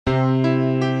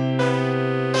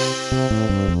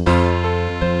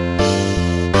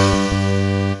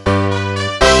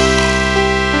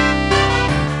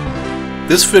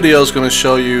This video is going to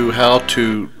show you how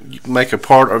to make a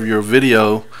part of your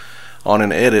video on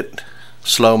an edit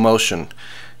slow motion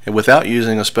and without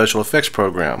using a special effects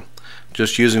program,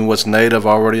 just using what's native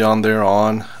already on there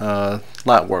on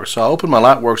Lightworks. So I'll open my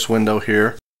Lightworks window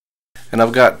here, and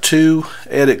I've got two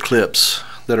edit clips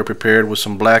that are prepared with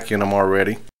some black in them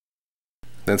already.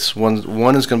 That's one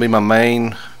is going to be my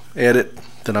main edit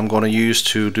that I'm going to use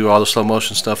to do all the slow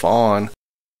motion stuff on.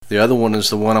 The other one is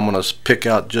the one I'm going to pick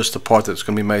out just the part that's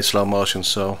going to be made slow motion.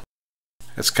 So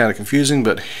it's kind of confusing,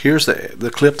 but here's the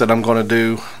clip that I'm going to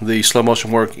do the slow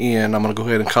motion work in. I'm going to go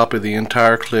ahead and copy the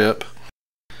entire clip.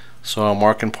 So I'll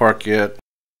mark and park it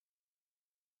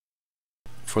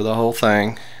for the whole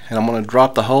thing, and I'm going to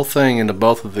drop the whole thing into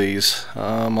both of these.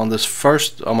 On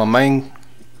my main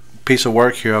piece of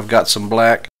work here, I've got some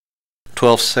black,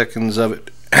 12 seconds of it,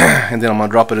 and then I'm going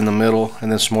to drop it in the middle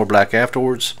and then some more black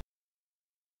afterwards.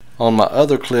 On my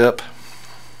other clip,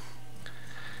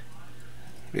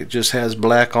 it just has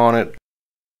black on it.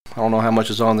 I don't know how much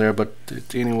is on there, but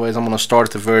anyways, I'm going to start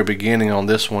at the very beginning on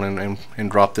this one and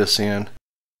drop this in,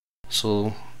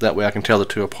 so that way I can tell the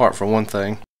two apart for one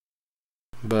thing.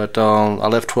 But I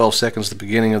left 12 seconds at the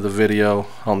beginning of the video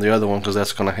on the other one because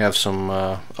that's going to have some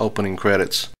opening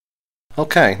credits.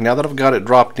 Okay, now that I've got it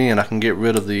dropped in, I can get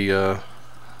rid of the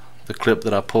clip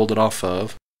that I pulled it off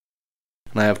of.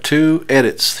 And I have two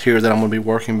edits here that I'm going to be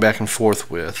working back and forth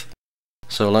with.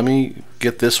 So let me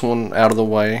get this one out of the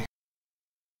way.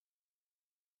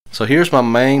 So here's my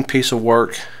main piece of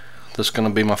work that's going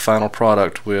to be my final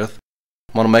product with.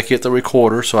 I'm going to make it the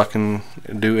recorder so I can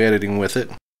do editing with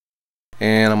it.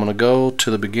 And I'm going to go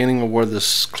to the beginning of where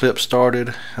this clip started,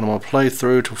 and I'm going to play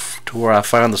through to where I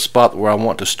find the spot where I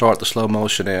want to start the slow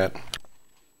motion at.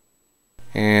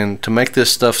 And to make this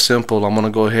stuff simple, I'm going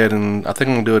to go ahead and I think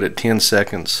I'm going to do it at 10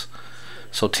 seconds.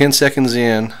 So 10 seconds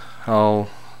in, I'll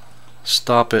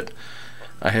stop it.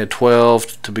 I had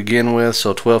 12 to begin with,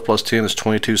 so 12 plus 10 is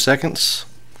 22 seconds.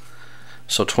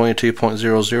 So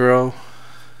 22.00,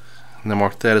 and then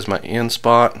mark that as my end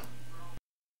spot.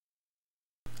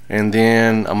 And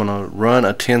then I'm going to run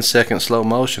a 10-second slow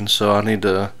motion, so I need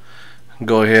to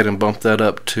go ahead and bump that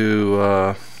up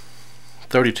to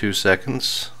 32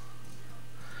 seconds.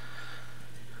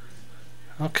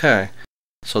 Okay,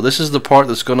 so this is the part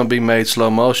that's going to be made slow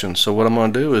motion. So what I'm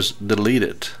going to do is delete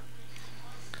it,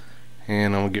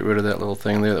 and I'm going to get rid of that little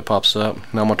thing there that pops up.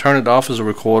 Now I'm going to turn it off as a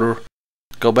recorder,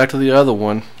 go back to the other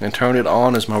one and turn it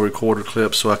on as my recorder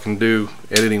clip so I can do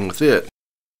editing with it.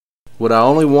 What I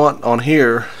only want on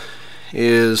here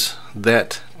is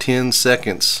that 10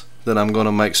 seconds that I'm going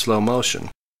to make slow motion.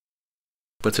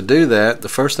 But to do that, the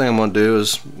first thing I'm going to do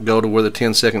is go to where the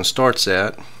 10 seconds starts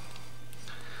at.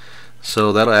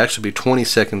 So that'll actually be 20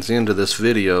 seconds into this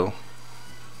video,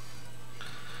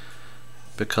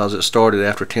 because it started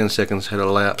after 10 seconds had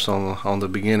elapsed on the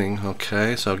beginning.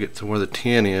 Okay, so I'll get to where the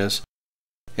 10 is,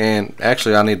 and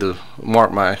actually I need to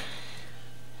mark my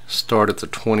start at the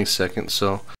 20 seconds.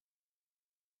 So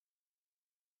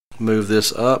move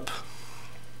this up,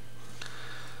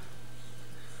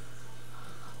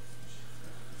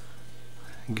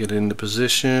 get it into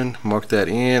position, mark that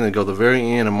in, and go to the very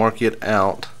end and mark it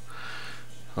out.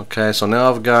 Okay, so now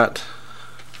I've got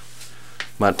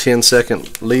my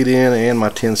 10-second lead in, and my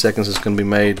 10 seconds is going to be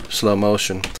made slow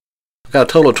motion. I've got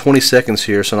a total of 20 seconds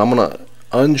here, so I'm going to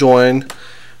unjoin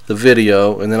the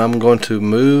video, and then I'm going to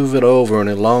move it over and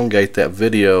elongate that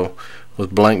video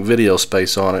with blank video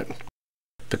space on it.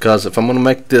 Because if I'm going to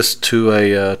make this to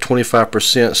a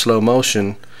 25% slow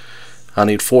motion, I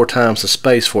need 4 times the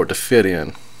space for it to fit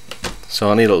in. So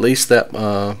I need at least that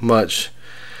much.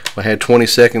 I had 20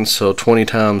 seconds, so 20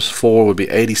 times 4 would be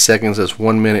 80 seconds. That's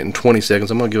 1 minute and 20 seconds.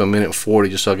 I'm going to give a minute 40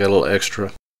 just so I got a little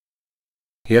extra.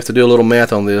 You have to do a little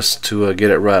math on this to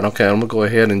get it right. Okay, I'm going to go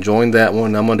ahead and join that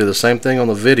one. I'm going to do the same thing on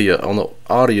the video, on the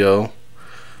audio.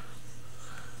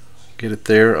 Get it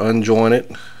there, unjoin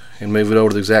it, and move it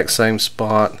over to the exact same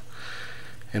spot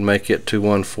and make it to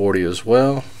 140 as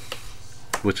well,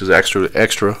 which is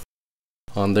extra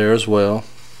on there as well.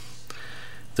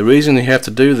 The reason you have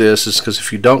to do this is because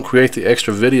if you don't create the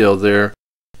extra video there,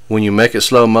 when you make it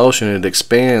slow motion, it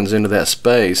expands into that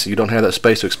space. You don't have that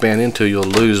space to expand into, you'll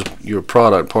lose your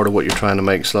product, part of what you're trying to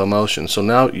make slow motion. So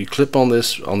now you click on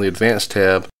this on the advanced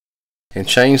tab and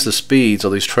change the speeds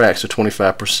of these tracks to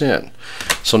 25%.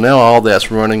 So now all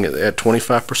that's running at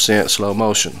 25% slow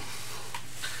motion.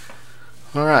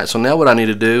 Alright, so now what I need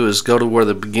to do is go to where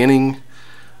the beginning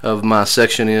of my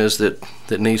section is that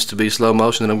needs to be slow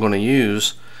motion that I'm going to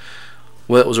use.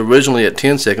 Well, it was originally at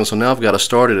 10 seconds, so now I've got to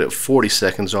start it at 40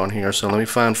 seconds on here. So let me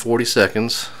find 40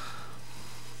 seconds.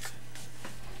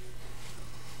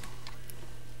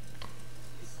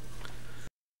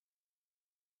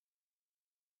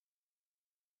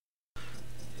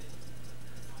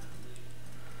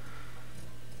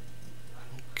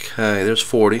 Okay, there's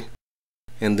 40.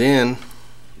 And then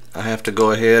I have to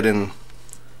go ahead and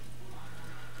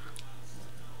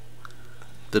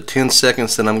the 10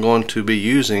 seconds that I'm going to be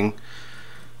using,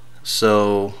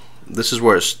 so this is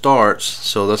where it starts,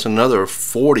 so that's another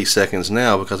 40 seconds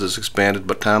now because it's expanded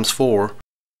but times 4.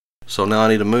 So now I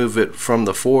need to move it from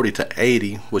the 40 to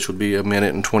 80, which would be a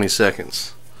minute and 20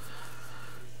 seconds.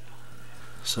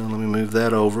 So let me move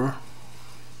that over.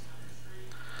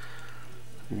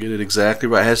 Get it exactly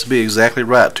right. It has to be exactly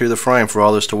right to the frame for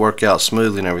all this to work out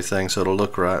smoothly and everything, so it'll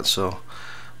look right. So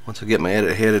once I get my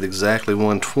edit head at exactly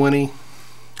 120,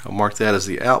 I'll mark that as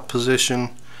the out position.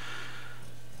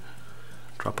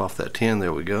 Drop off that 10,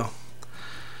 there we go.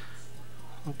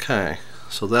 Okay,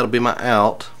 so that'll be my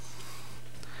out.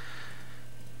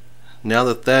 Now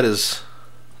that that is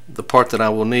the part that I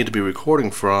will need to be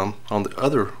recording from on the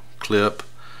other clip,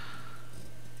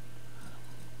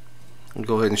 I'll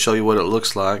go ahead and show you what it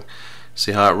looks like.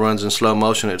 See how it runs in slow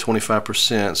motion at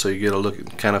 25%, so you get a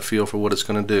look, kind of feel for what it's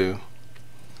going to do.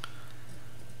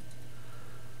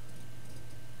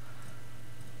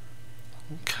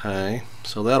 Okay,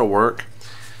 so that'll work.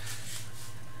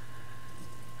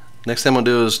 Next thing I'm going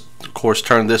to do is, of course,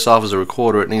 turn this off as a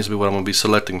recorder. It needs to be what I'm going to be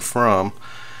selecting from.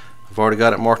 I've already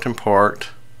got it marked and parked.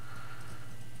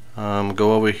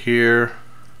 Go over here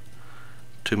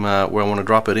to my where I want to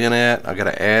drop it in at. I got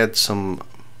to add some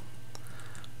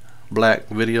black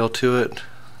video to it,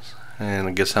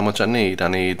 and guess how much I need? I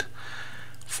need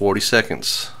 40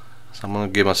 seconds. So I'm going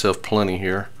to give myself plenty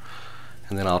here,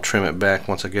 and then I'll trim it back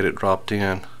once I get it dropped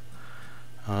in.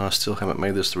 I still haven't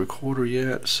made this the recorder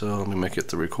yet, so let me make it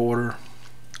the recorder.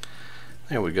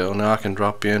 There we go. Now I can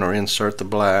drop in or insert the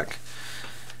black,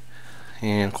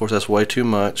 and of course that's way too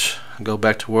much. I go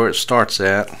back to where it starts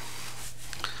at.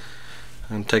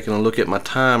 I'm taking a look at my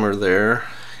timer there,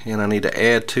 and I need to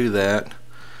add to that.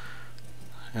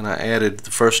 And I added,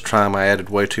 the first time I added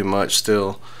way too much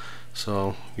still,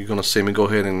 so you're going to see me go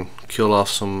ahead and kill off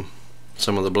some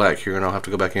of the black here, and I'll have to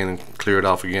go back in and clear it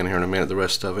off again here in a minute, the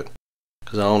rest of it,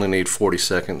 because I only need 40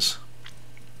 seconds.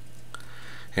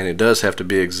 And it does have to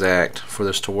be exact for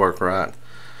this to work right.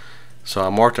 So I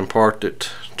marked and parked it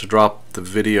to drop the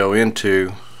video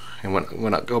into, and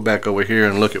when I go back over here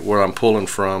and look at where I'm pulling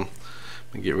from,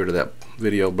 let me get rid of that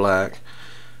video black.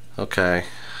 Okay,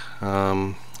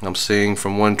 I'm seeing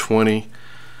from 120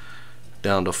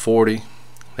 down to 40.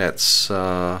 That's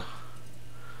 40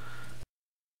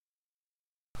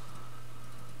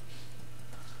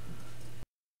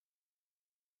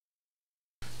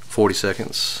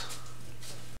 seconds.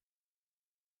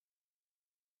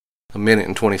 A minute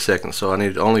and 20 seconds. So I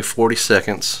need only 40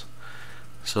 seconds.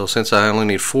 So since I only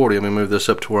need 40, let me move this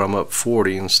up to where I'm up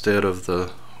 40 instead of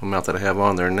the amount that I have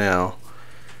on there now.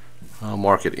 I'll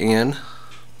mark it in,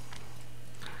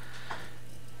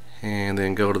 and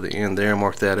then go to the end there,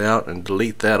 mark that out, and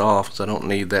delete that off because I don't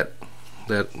need that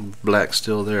black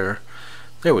still there.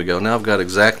 There we go. Now I've got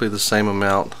exactly the same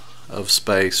amount of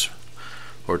space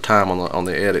or time on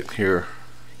the edit here.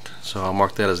 So I'll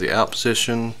mark that as the out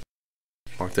position,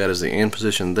 mark that as the in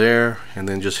position there, and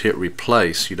then just hit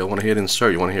replace. You don't want to hit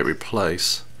insert, you want to hit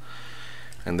replace,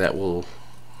 and that will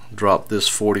drop this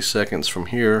 40 seconds from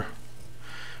here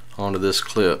onto this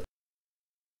clip.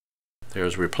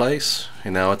 There's replace,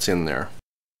 and now it's in there.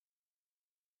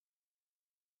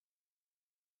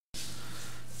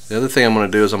 The other thing I'm going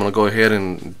to do is I'm going to go ahead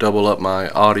and double up my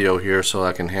audio here so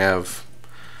I can have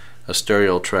a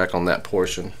stereo track on that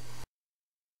portion.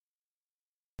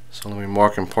 So let me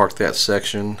mark and park that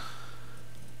section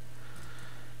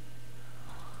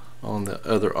on the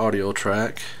other audio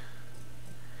track.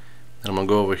 And I'm going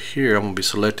to go over here. I'm going to be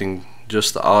selecting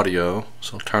just the audio,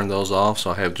 so I'll turn those off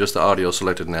so I have just the audio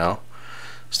selected now.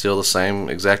 Still the same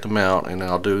exact amount, and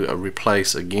I'll do a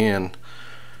replace again,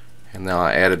 and now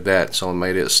I added that, so I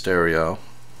made it stereo.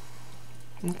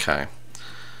 Okay.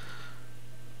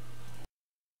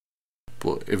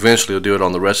 Well, eventually I'll do it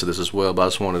on the rest of this as well, but I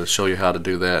just wanted to show you how to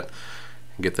do that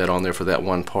and get that on there for that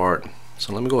one part.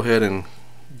 So let me go ahead and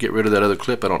get rid of that other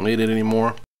clip. I don't need it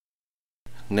anymore.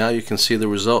 Now you can see the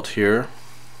result here.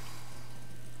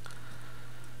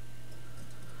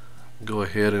 Go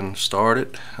ahead and start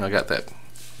it. I got that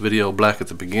video black at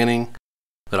the beginning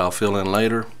that I'll fill in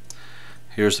later.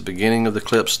 Here's the beginning of the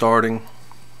clip starting.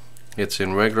 It's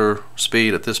in regular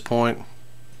speed at this point.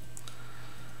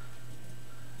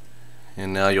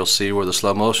 And now you'll see where the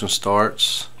slow motion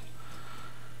starts.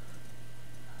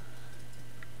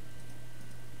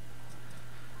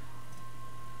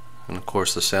 And of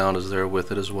course the sound is there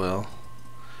with it as well.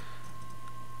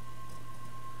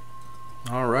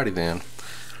 Alrighty then.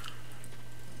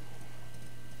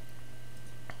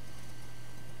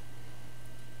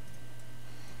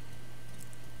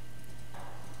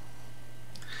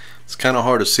 kind of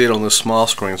hard to see it on this small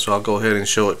screen, so I'll go ahead and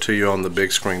show it to you on the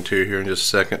big screen too here in just a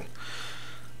second.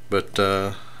 But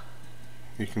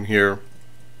you can hear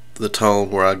the tone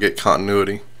where I get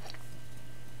continuity.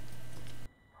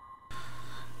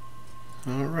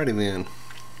 Alrighty then.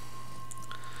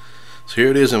 So here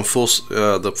it is in full,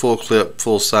 the full clip,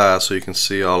 full size, so you can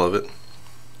see all of it.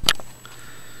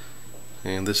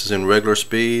 And this is in regular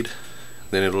speed.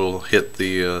 Then it'll hit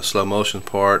the slow motion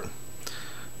part.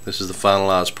 This is the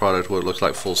finalized product, what it looks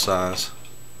like full size.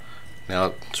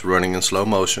 Now it's running in slow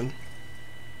motion.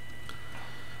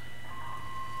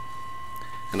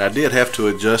 And I did have to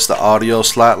adjust the audio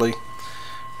slightly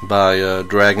by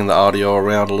dragging the audio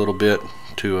around a little bit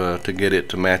to get it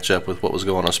to match up with what was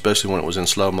going on, especially when it was in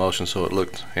slow motion, so it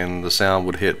looked and the sound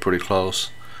would hit pretty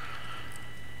close.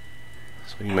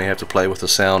 So you may have to play with the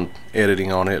sound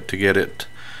editing on it to get it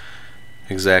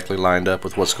exactly lined up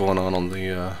with what's going on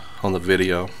the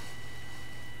video.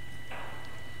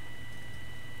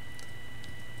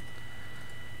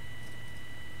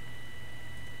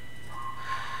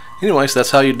 Anyways,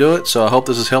 that's how you do it, so I hope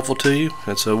this is helpful to you.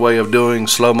 It's a way of doing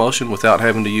slow motion without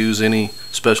having to use any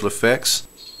special effects.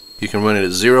 You can run it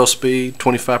at 0 speed,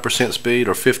 25% speed,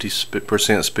 or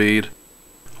 50% speed,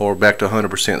 or back to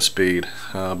 100% speed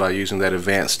by using that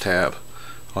advanced tab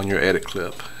on your edit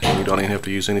clip. And you don't even have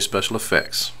to use any special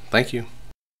effects. Thank you.